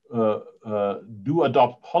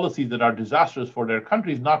adopt policies that are disastrous for their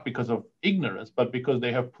countries, not because of ignorance, but because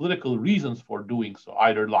they have political reasons for doing so,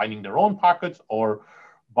 either lining their own pockets or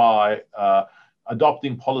by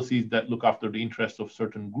adopting policies that look after the interests of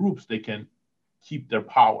certain groups, they can keep their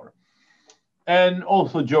power. And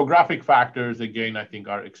also geographic factors, again, I think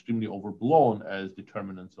are extremely overblown as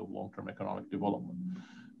determinants of long-term economic development.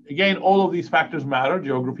 Again, all of these factors matter.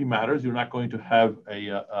 Geography matters. You're not going to have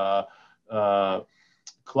a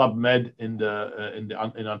Club Med in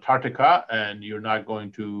Antarctica, and you're not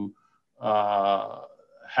going to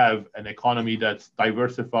have an economy that's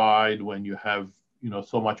diversified when you have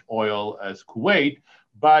so much oil as Kuwait.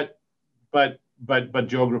 But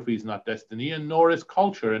geography is not destiny, and nor is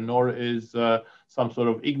culture, and nor is some sort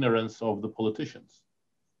of ignorance of the politicians.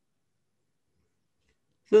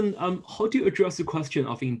 Then how do you address the question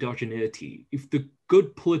of endogeneity? If the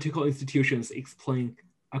good political institutions explain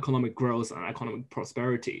economic growth and economic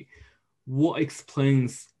prosperity, what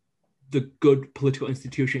explains the good political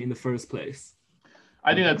institution in the first place?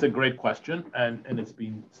 I think that's a great question, and it's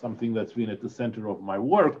been something that's been at the center of my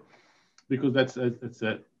work, because that's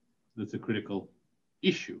a critical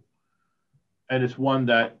issue, and it's one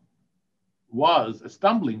that was a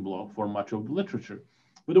stumbling block for much of the literature.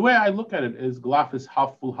 But the way I look at it is glass is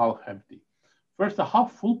half full, half empty. First, the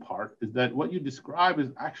half full part is that what you describe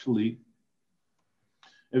is actually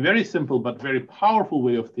a very simple but very powerful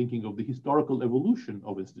way of thinking of the historical evolution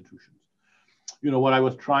of institutions. What I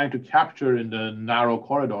was trying to capture in the narrow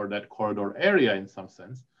corridor, that corridor area in some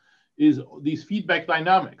sense, is these feedback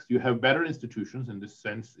dynamics. You have better institutions in this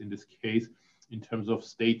sense, in this case, in terms of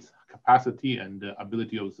states' capacity and the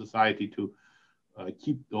ability of society to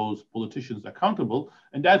keep those politicians accountable.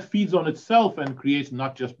 And that feeds on itself and creates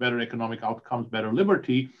not just better economic outcomes, better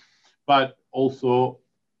liberty, but also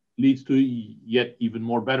leads to yet even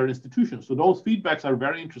more better institutions. So those feedbacks are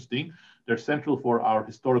very interesting. They're central for our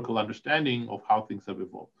historical understanding of how things have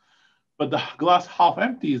evolved. But the glass half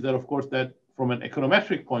empty is that, of course, that from an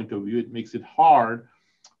econometric point of view, it makes it hard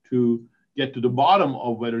to get to the bottom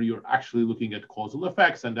of whether you're actually looking at causal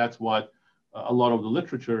effects. And that's what a lot of the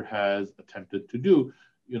literature has attempted to do.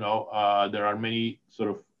 There are many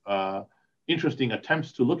sort of interesting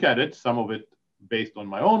attempts to look at it. Some of it, based on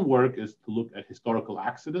my own work, is to look at historical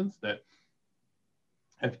accidents that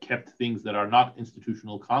have kept things that are not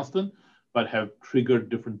institutional constant, but have triggered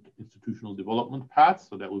different institutional development paths.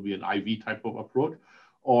 So that would be an IV type of approach,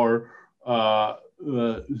 or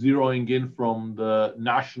zeroing in from the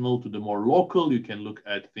national to the more local. You can look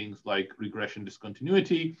at things like regression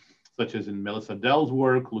discontinuity, such as in Melissa Dell's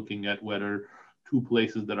work, looking at whether two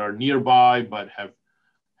places that are nearby but have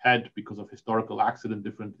had, because of historical accident,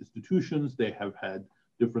 different institutions, they have had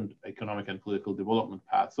different economic and political development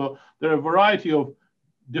paths. So there are a variety of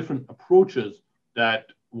different approaches that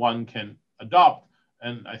one can adopt.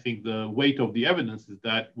 And I think the weight of the evidence is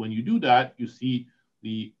that when you do that, you see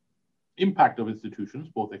the impact of institutions,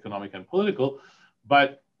 both economic and political.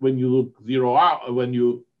 But when you when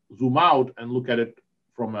you zoom out and look at it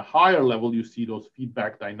from a higher level, you see those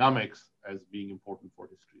feedback dynamics as being important for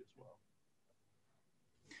history as well.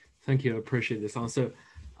 Thank you. I appreciate this answer.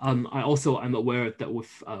 I also am aware that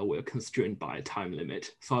we're constrained by a time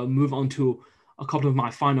limit. So I'll move on to a couple of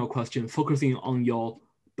my final questions, focusing on your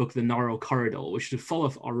book, The Narrow Corridor, which is full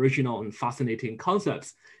of original and fascinating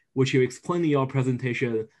concepts, which you explain in your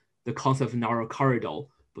presentation, the concept of narrow corridor.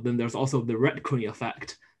 But then there's also the red queen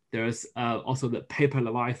effect. There's also the paper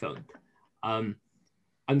leviathan. And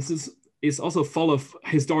this is also full of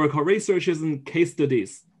historical researches and case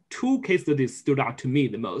studies. Two case studies stood out to me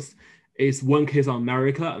the most. Is one case on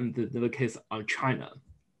America and the other case on China.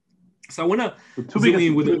 So I want to zoom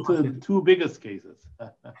in with the two biggest cases.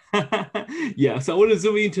 Yeah, so I want to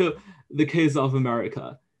zoom into the case of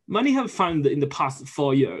America. Many have found that in the past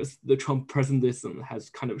 4 years, the Trump presidency has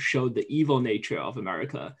kind of showed the evil nature of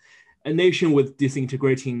America, a nation with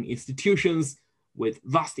disintegrating institutions, with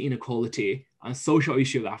vast inequality and social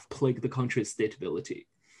issues that have plagued the country's stability.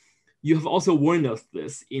 You have also warned us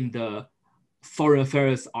this in the Foreign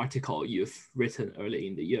Affairs article you've written early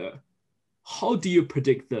in the year. How do you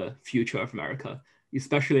predict the future of America,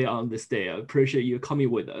 especially on this day? I appreciate you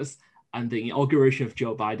coming with us, and the inauguration of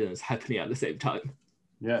Joe Biden is happening at the same time.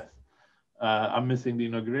 Yes, I'm missing the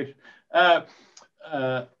inauguration.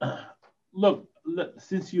 Look,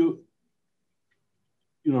 since you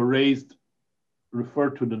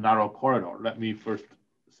referred to the narrow corridor, let me first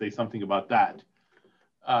say something about that.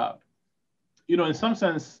 In some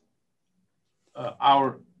sense,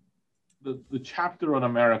 the chapter on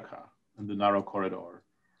America and the narrow corridor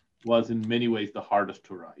was in many ways the hardest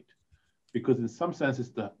to write, because in some sense it's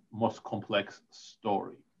the most complex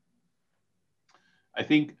story. I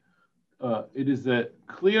think it is a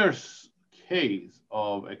clear case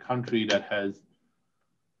of a country that has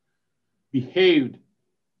behaved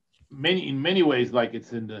in many ways like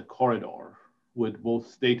it's in the corridor, with both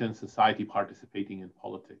state and society participating in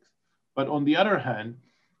politics. But on the other hand,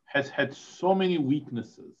 has had so many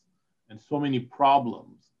weaknesses and so many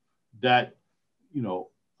problems that,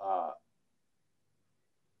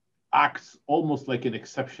 acts almost like an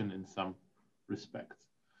exception in some respects.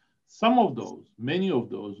 Some of those, many of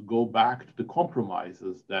those, go back to the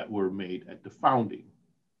compromises that were made at the founding,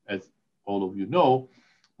 as all of you know,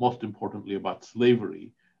 most importantly about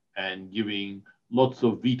slavery and giving lots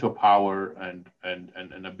of veto power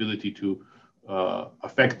and ability to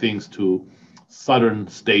affect things to southern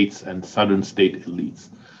states and southern state elites.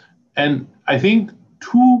 And I think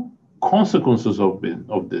two consequences of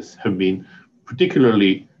this have been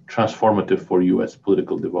particularly transformative for US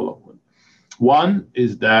political development. One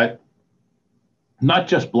is that not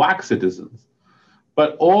just Black citizens,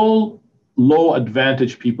 but all low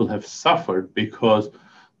advantaged people have suffered because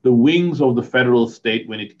the wings of the federal state,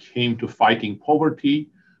 when it came to fighting poverty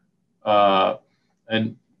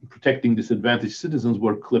and protecting disadvantaged citizens,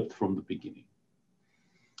 were clipped from the beginning.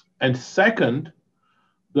 And second,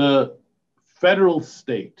 the federal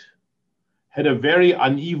state had a very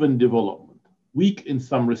uneven development, weak in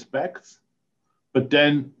some respects, but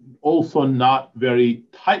then also not very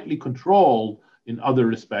tightly controlled in other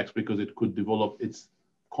respects because it could develop its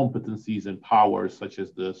competencies and powers, such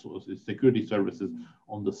as the security services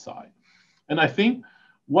on the side. And I think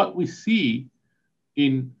what we see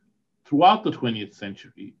throughout the 20th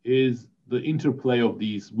century is the interplay of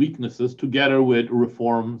these weaknesses together with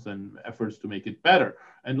reforms and efforts to make it better.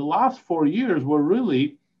 And the last 4 years were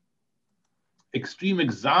really extreme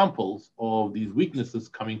examples of these weaknesses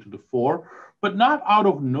coming to the fore, but not out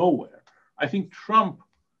of nowhere. I think Trump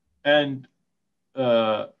and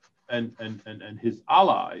his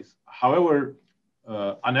allies, however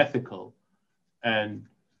unethical and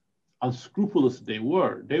unscrupulous they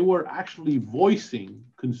were actually voicing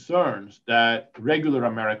concerns that regular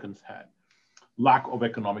Americans had. Lack of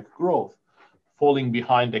economic growth, falling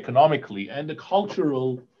behind economically, and the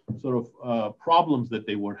cultural sort of problems that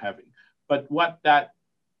they were having. But what that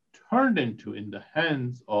turned into in the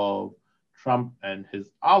hands of Trump and his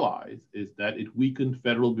allies is that it weakened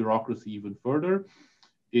federal bureaucracy even further.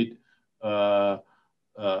 It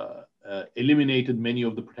eliminated many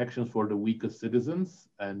of the protections for the weakest citizens,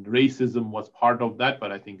 and racism was part of that.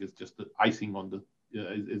 But I think it's just the icing on the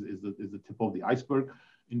is the tip of the iceberg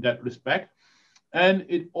in that respect. And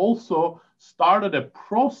it also started a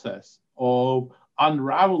process of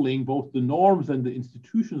unraveling both the norms and the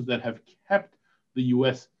institutions that have kept the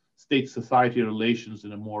U.S. state-society relations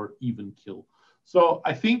in a more even keel. So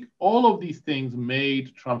I think all of these things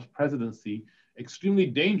made Trump's presidency extremely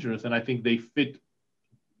dangerous, and I think they fit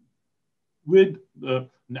with the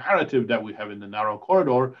narrative that we have in the narrow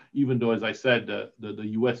corridor, even though, as I said, the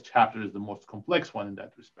US chapter is the most complex one in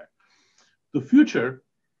that respect. The future,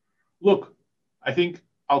 look, I think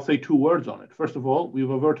I'll say 2 words on it. First of all, we've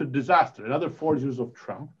averted disaster. Another 4 years of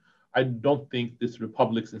Trump, I don't think this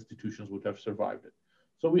republic's institutions would have survived it.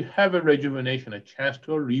 So we have a rejuvenation, a chance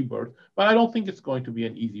to a rebirth, but I don't think it's going to be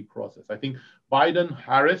an easy process. I think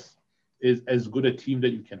Biden-Harris is as good a team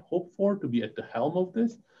that you can hope for to be at the helm of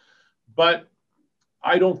this, but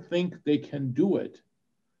I don't think they can do it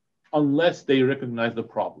unless they recognize the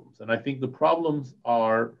problems. And I think the problems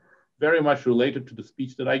are very much related to the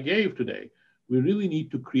speech that I gave today. We really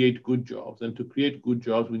need to create good jobs, and to create good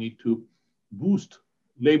jobs, we need to boost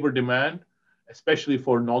labor demand, especially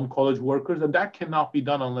for non-college workers. And that cannot be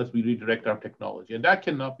done unless we redirect our technology. And that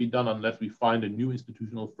cannot be done unless we find a new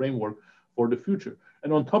institutional framework for the future.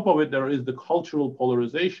 And on top of it, there is the cultural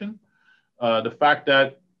polarization, the fact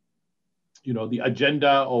that the agenda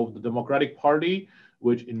of the Democratic Party,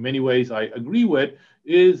 which in many ways I agree with,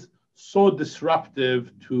 is so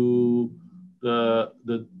disruptive to the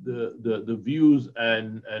views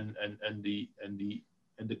and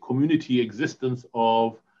the community existence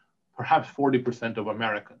of perhaps 40% of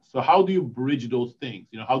Americans. So how do you bridge those things?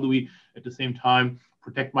 How do we at the same time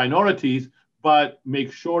protect minorities, but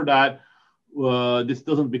make sure that this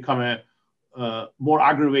doesn't become a more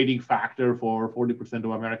aggravating factor for 40%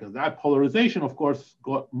 of Americans? That polarization, of course,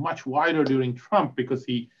 got much wider during Trump because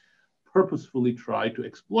he purposefully tried to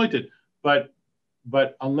exploit it. But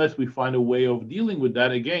unless we find a way of dealing with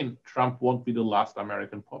that, again, Trump won't be the last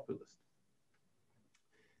American populist.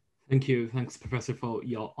 Thank you. Thanks, Professor, for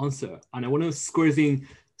your answer. And I want to squeeze in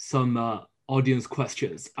some audience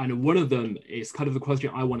questions. And one of them is kind of the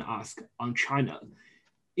question I want to ask on China.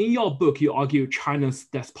 In your book, you argue China's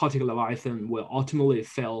despotic Leviathan will ultimately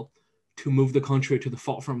fail to move the country to the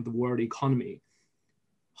forefront of the world economy.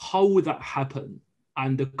 How would that happen?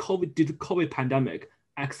 And did the COVID pandemic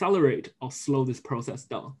accelerate or slow this process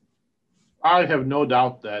down? I have no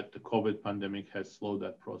doubt that the COVID pandemic has slowed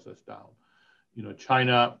that process down.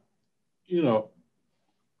 China,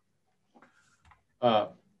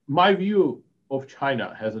 my view of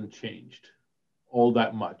China hasn't changed all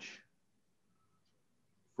that much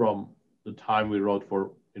from the time we wrote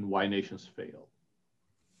in Why Nations Fail.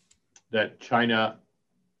 That China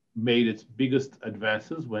made its biggest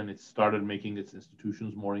advances when it started making its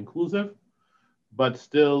institutions more inclusive, but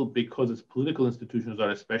still, because its political institutions are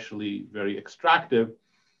especially very extractive,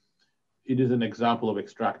 it is an example of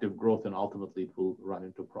extractive growth, and ultimately it will run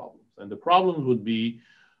into problems. And the problems would be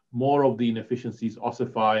more of the inefficiencies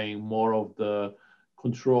ossifying, more of the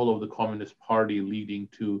control of the Communist Party leading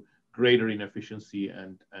to greater inefficiency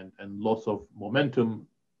and loss of momentum,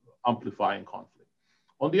 amplifying conflict.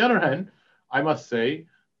 On the other hand, I must say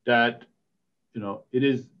that it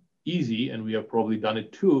is easy, and we have probably done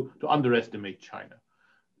it too, to underestimate China.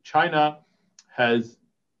 China has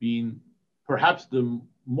been perhaps the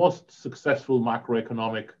most successful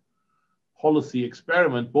macroeconomic policy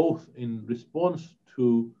experiment, both in response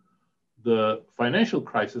to the financial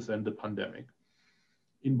crisis and the pandemic.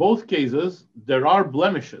 In both cases, there are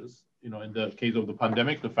blemishes. In the case of the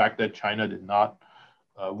pandemic, the fact that China did not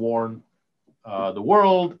warn the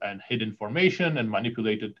world and hid information and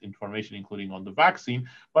manipulated information, including on the vaccine.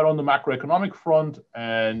 But on the macroeconomic front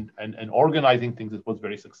and organizing things, it was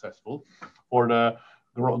very successful. For the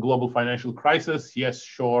global financial crisis, yes,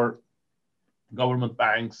 sure, government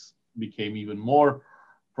banks became even more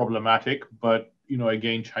problematic, but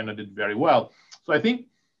again, China did very well. So I think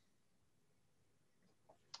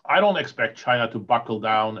I don't expect China to buckle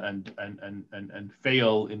down and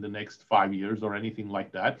fail in the next 5 years or anything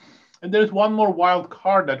like that. And there's one more wild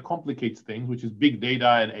card that complicates things, which is big data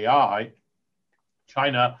and AI.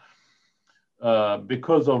 China,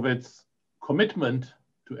 because of its commitment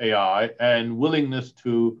to AI and willingness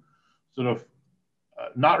to sort of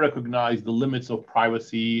not recognize the limits of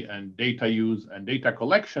privacy and data use and data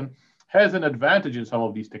collection, has an advantage in some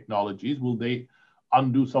of these technologies. Will they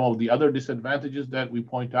undo some of the other disadvantages that we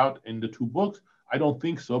point out in the two books? I don't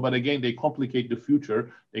think so. But again, they complicate the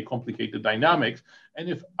future. They complicate the dynamics. And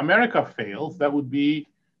if America fails, that would be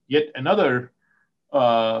yet another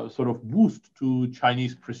sort of boost to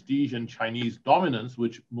Chinese prestige and Chinese dominance,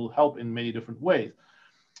 which will help in many different ways.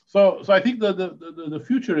 So I think the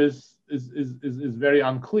future is very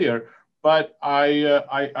unclear. But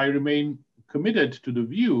I remain committed to the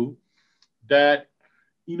view that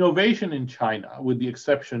innovation in China, with the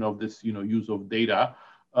exception of this use of data,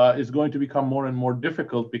 is going to become more and more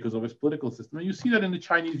difficult because of its political system. And you see that in the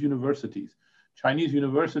Chinese universities. Chinese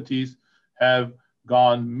universities have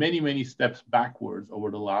gone many, many steps backwards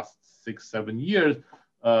over the last 6-7 years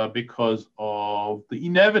because of the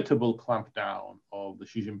inevitable clampdown of the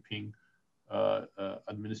Xi Jinping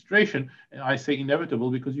administration. And I say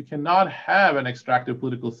inevitable because you cannot have an extractive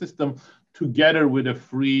political system together with a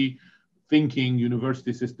free thinking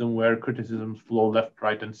university system where criticisms flow left,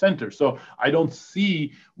 right, and center. So I don't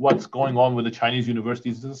see what's going on with the Chinese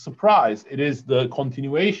universities as a surprise. It is the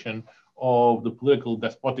continuation of the political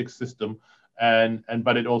despotic system,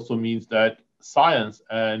 but it also means that science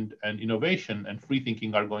and innovation and free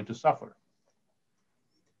thinking are going to suffer.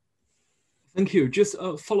 Thank you. Just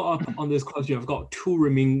a follow up on this question. I've got two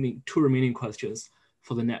remaining questions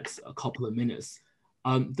for the next couple of minutes.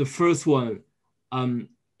 The first one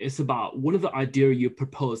is about one of the ideas you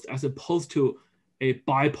proposed, as opposed to a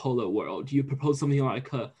bipolar world. You proposed something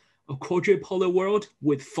like a quadrupolar world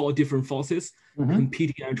with 4 different forces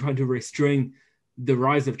competing and trying to restrain the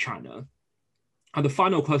rise of China. And the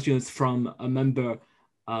final question is from a member,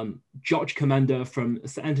 George Commander from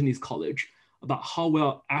St. Anthony's College, about how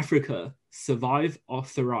will Africa survive or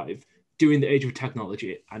thrive during the age of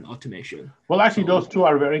technology and automation. Well, actually, those two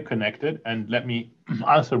are very connected, and let me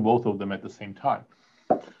answer both of them at the same time.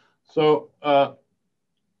 So I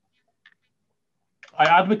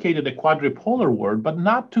advocated a quadrupolar world, but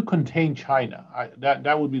not to contain China.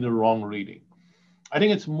 That would be the wrong reading. I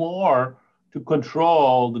think it's more to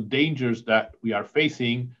control the dangers that we are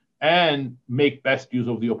facing and make best use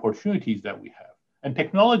of the opportunities that we have. And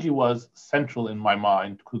technology was central in my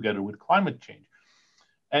mind together with climate change.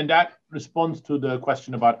 And that responds to the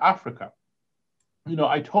question about Africa.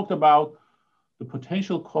 I talked about the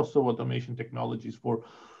potential costs of automation technologies for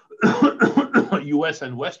US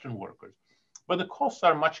and Western workers. but the costs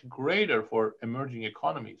are much greater for emerging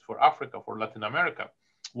economies, for Africa, for Latin America.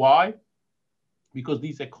 Why? Because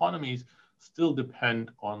these economies still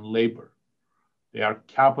depend on labor. They are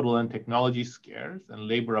capital and technology scarce and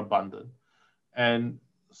labor abundant. And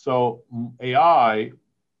so AI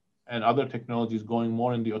and other technologies going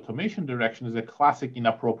more in the automation direction is a classic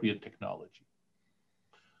inappropriate technology.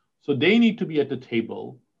 So they need to be at the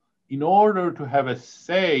table in order to have a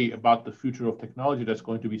say about the future of technology that's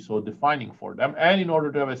going to be so defining for them, and in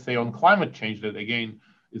order to have a say on climate change that, again,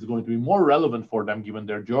 is going to be more relevant for them given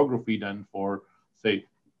their geography than for, say,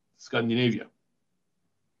 Scandinavia.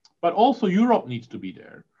 But also Europe needs to be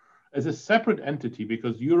there as a separate entity,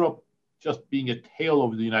 because Europe just being a tail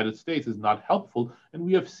of the United States is not helpful. And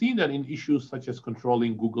we have seen that in issues such as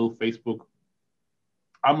controlling Google, Facebook,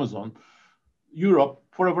 Amazon. Europe,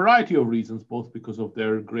 for a variety of reasons, both because of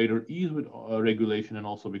their greater ease with regulation and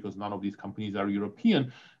also because none of these companies are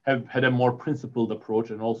European, have had a more principled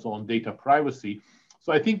approach, and also on data privacy.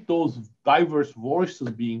 So I think those diverse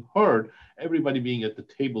voices being heard, everybody being at the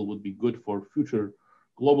table, would be good for future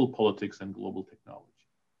global politics and global technology.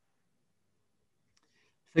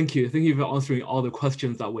 Thank you. Thank you for answering all the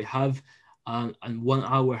questions that we have. And 1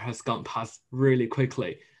 hour has gone past really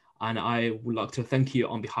quickly. And I would like to thank you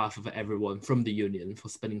on behalf of everyone from the union for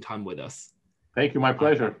spending time with us. Thank you, my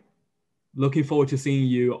pleasure. Looking forward to seeing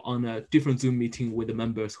you on a different Zoom meeting with the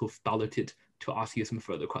members who've balloted to ask you some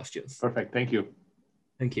further questions. Perfect, thank you.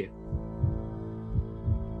 Thank you.